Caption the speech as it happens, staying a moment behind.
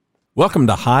Welcome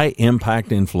to High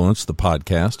Impact Influence, the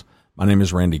podcast. My name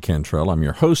is Randy Cantrell. I'm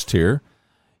your host here.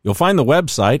 You'll find the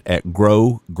website at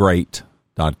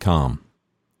growgreat.com.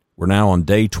 We're now on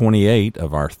day 28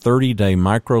 of our 30-day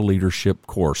micro-leadership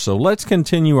course. So let's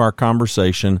continue our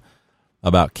conversation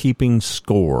about keeping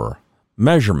score,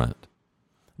 measurement.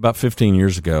 About 15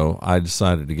 years ago, I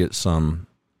decided to get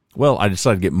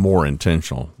more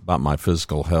intentional about my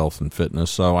physical health and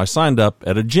fitness. So I signed up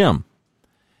at a gym.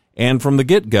 And from the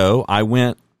get-go, I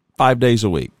went 5 days a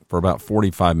week for about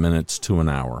 45 minutes to an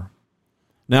hour.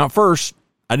 Now, at first,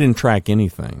 I didn't track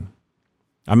anything.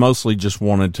 I mostly just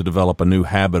wanted to develop a new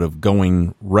habit of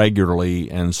going regularly,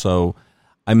 and so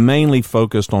I mainly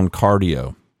focused on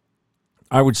cardio.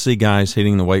 I would see guys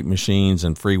hitting the weight machines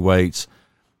and free weights,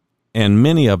 and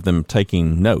many of them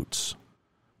taking notes.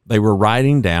 They were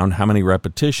writing down how many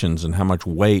repetitions and how much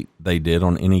weight they did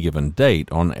on any given date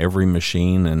on every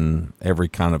machine and every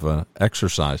kind of a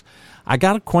exercise. I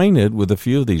got acquainted with a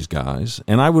few of these guys,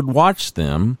 and I would watch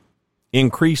them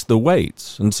increase the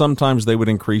weights. And sometimes they would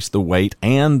increase the weight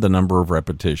and the number of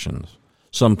repetitions.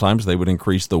 Sometimes they would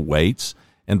increase the weights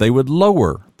and they would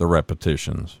lower the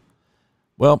repetitions.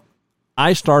 Well,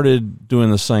 I started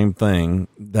doing the same thing,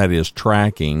 that is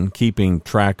tracking, keeping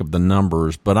track of the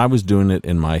numbers, but I was doing it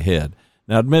in my head.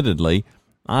 Now, admittedly,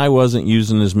 I wasn't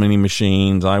using as many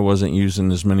machines. I wasn't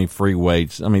using as many free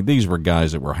weights. I mean, these were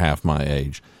guys that were half my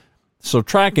age. So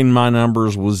tracking my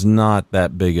numbers was not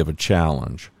that big of a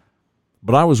challenge.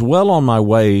 But I was well on my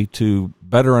way to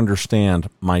better understand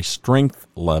my strength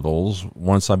levels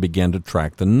once I began to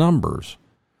track the numbers.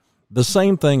 The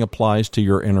same thing applies to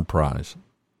your enterprise.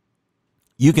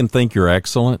 You can think you're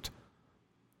excellent.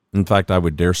 In fact, I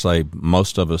would dare say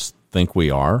most of us think we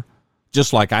are.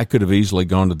 Just like I could have easily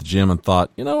gone to the gym and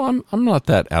thought, I'm not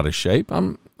that out of shape.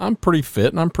 I'm pretty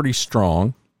fit and I'm pretty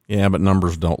strong. Yeah, but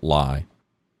numbers don't lie.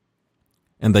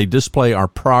 And they display our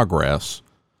progress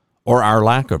or our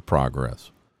lack of progress.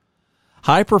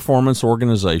 High-performance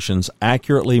organizations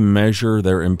accurately measure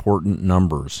their important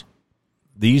numbers.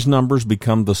 These numbers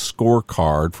become the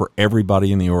scorecard for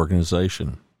everybody in the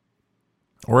organization,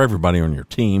 or everybody on your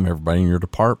team, everybody in your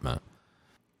department.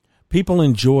 People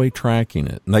enjoy tracking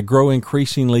it, and they grow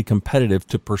increasingly competitive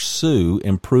to pursue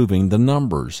improving the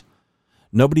numbers.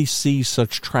 Nobody sees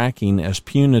such tracking as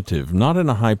punitive, not in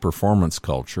a high-performance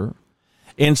culture.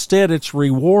 Instead, it's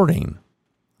rewarding.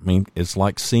 I mean, it's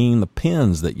like seeing the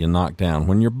pins that you knock down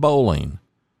when you're bowling.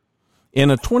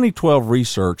 In a 2012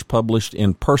 research published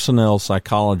in Personnel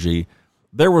Psychology,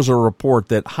 there was a report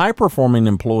that high-performing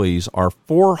employees are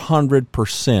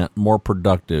 400% more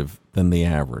productive than the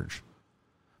average.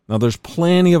 Now, there's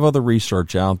plenty of other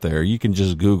research out there, you can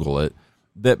just Google it,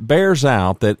 that bears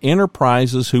out that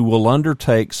enterprises who will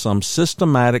undertake some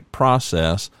systematic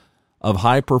process of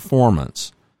high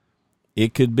performance,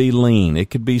 it could be Lean, it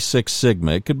could be Six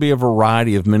Sigma, it could be a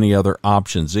variety of many other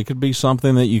options, it could be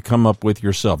something that you come up with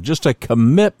yourself, just a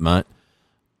commitment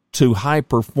to high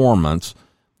performance.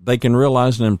 They can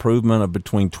realize an improvement of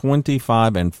between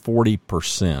 25 and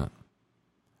 40%.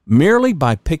 Merely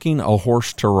by picking a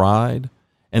horse to ride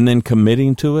and then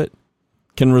committing to it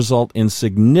can result in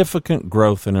significant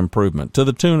growth and improvement to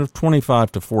the tune of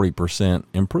 25 to 40%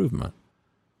 improvement.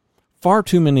 Far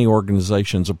too many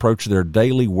organizations approach their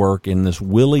daily work in this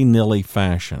willy-nilly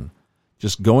fashion,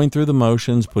 just going through the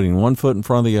motions, putting one foot in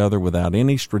front of the other without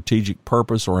any strategic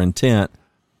purpose or intent.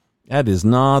 That is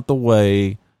not the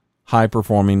way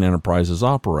high-performing enterprises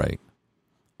operate.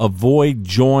 Avoid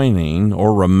joining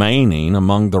or remaining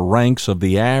among the ranks of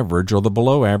the average or the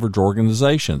below-average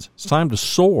organizations. It's time to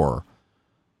soar.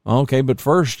 Okay, but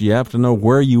first you have to know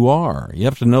where you are. You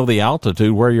have to know the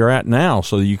altitude where you're at now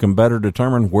so that you can better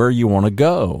determine where you want to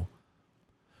go.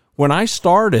 When I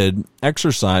started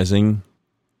exercising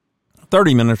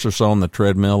 30 minutes or so on the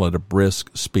treadmill at a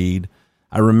brisk speed,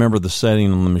 I remember the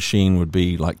setting on the machine would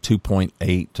be like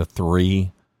 2.8 to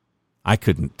 3. I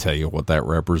couldn't tell you what that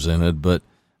represented, but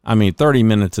 30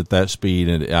 minutes at that speed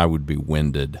and I would be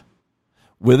winded.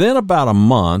 Within about a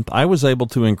month, I was able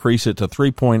to increase it to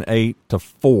 3.8 to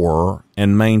 4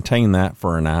 and maintain that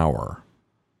for an hour.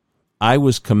 I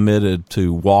was committed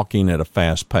to walking at a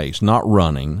fast pace, not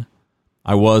running.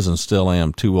 I was and still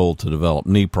am too old to develop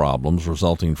knee problems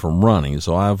resulting from running,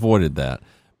 so I avoided that.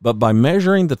 But by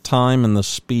measuring the time and the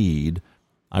speed,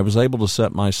 I was able to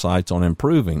set my sights on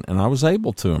improving, and I was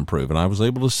able to improve, and I was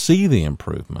able to see the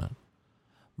improvement.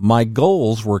 My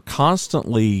goals were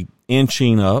constantly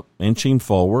inching up, inching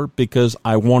forward, because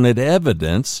I wanted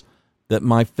evidence that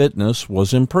my fitness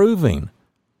was improving.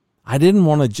 I didn't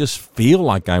want to just feel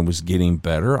like I was getting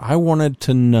better. I wanted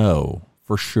to know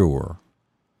for sure.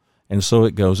 And so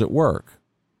it goes at work.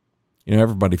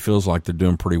 Everybody feels like they're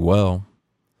doing pretty well.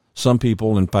 Some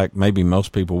people, in fact, maybe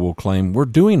most people will claim we're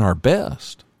doing our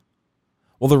best.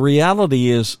 Well, the reality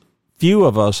is few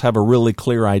of us have a really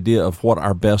clear idea of what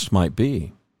our best might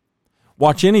be.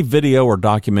 Watch any video or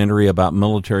documentary about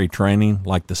military training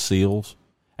like the SEALs,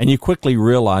 and you quickly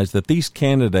realize that these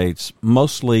candidates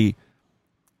mostly,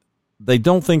 they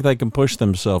don't think they can push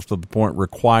themselves to the point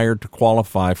required to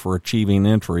qualify for achieving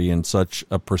entry in such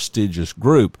a prestigious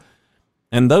group.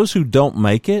 And those who don't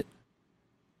make it,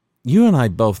 you and I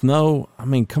both know,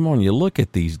 come on, you look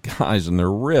at these guys and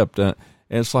they're ripped. And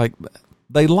it's like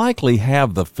they likely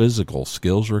have the physical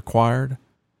skills required,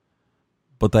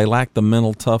 but they lack the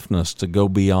mental toughness to go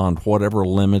beyond whatever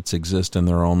limits exist in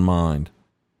their own mind.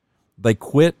 They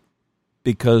quit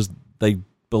because they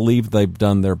believe they've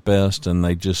done their best and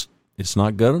it's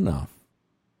not good enough.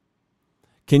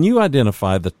 Can you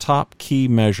identify the top key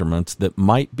measurements that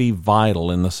might be vital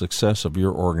in the success of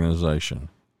your organization?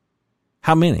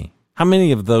 How many? How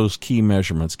many of those key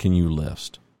measurements can you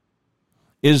list?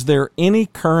 Is there any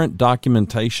current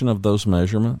documentation of those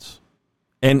measurements?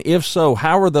 And if so,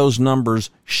 how are those numbers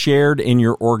shared in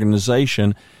your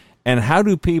organization, and how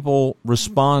do people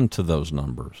respond to those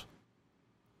numbers?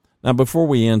 Now, before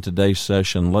we end today's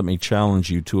session, let me challenge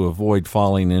you to avoid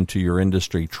falling into your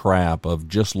industry trap of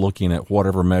just looking at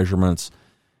whatever measurements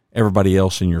everybody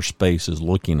else in your space is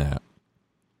looking at.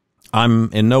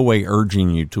 I'm in no way urging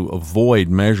you to avoid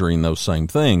measuring those same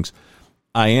things.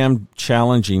 I am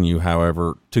challenging you,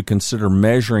 however, to consider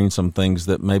measuring some things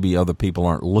that maybe other people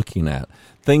aren't looking at,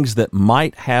 things that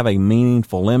might have a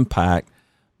meaningful impact,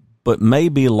 but may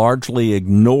be largely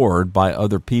ignored by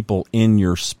other people in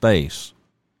your space.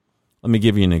 Let me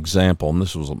give you an example, and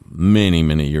this was many,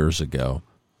 many years ago.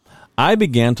 I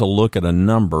began to look at a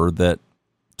number that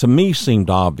to me seemed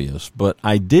obvious, but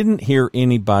I didn't hear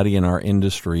anybody in our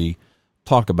industry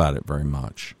talk about it very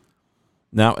much.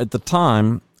 Now, at the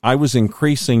time, I was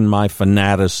increasing my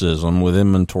fanaticism with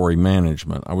inventory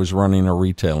management. I was running a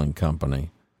retailing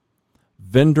company.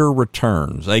 Vendor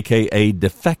returns, aka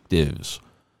defectives.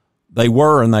 They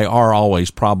were and they are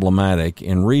always problematic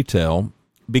in retail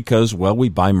because, well, we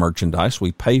buy merchandise,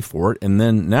 we pay for it, and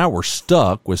then now we're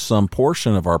stuck with some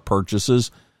portion of our purchases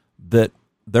that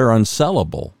they're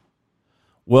unsellable.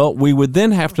 Well, we would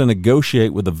then have to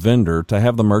negotiate with the vendor to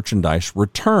have the merchandise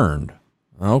returned.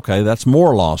 Okay, that's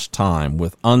more lost time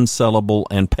with unsellable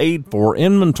and paid-for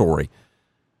inventory.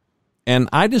 And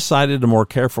I decided to more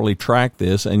carefully track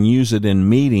this and use it in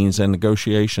meetings and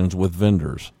negotiations with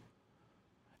vendors.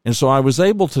 And so I was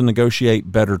able to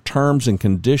negotiate better terms and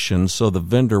conditions so the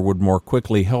vendor would more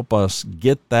quickly help us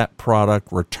get that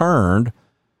product returned.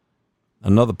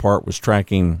 Another part was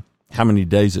tracking how many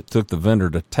days it took the vendor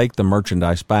to take the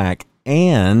merchandise back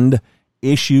and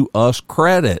issue us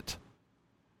credit.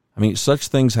 Such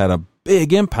things had a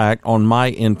big impact on my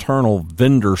internal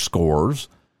vendor scores,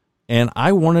 and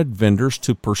I wanted vendors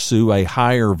to pursue a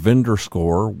higher vendor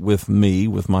score with me,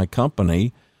 with my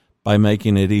company, by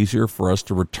making it easier for us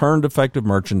to return defective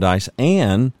merchandise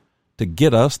and to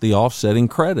get us the offsetting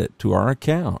credit to our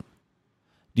account.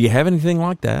 Do you have anything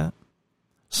like that?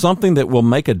 Something that will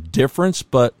make a difference,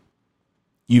 but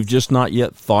you've just not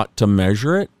yet thought to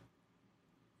measure it?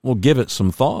 Well, give it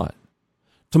some thought.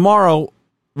 Tomorrow,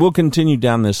 we'll continue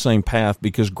down this same path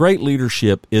because great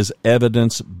leadership is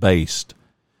evidence-based.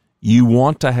 You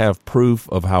want to have proof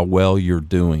of how well you're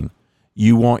doing.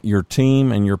 You want your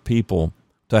team and your people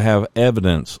to have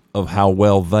evidence of how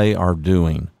well they are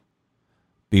doing.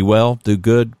 Be well, do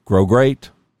good, grow great.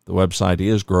 The website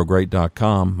is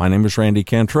growgreat.com. My name is Randy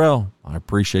Cantrell. I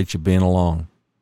appreciate you being along.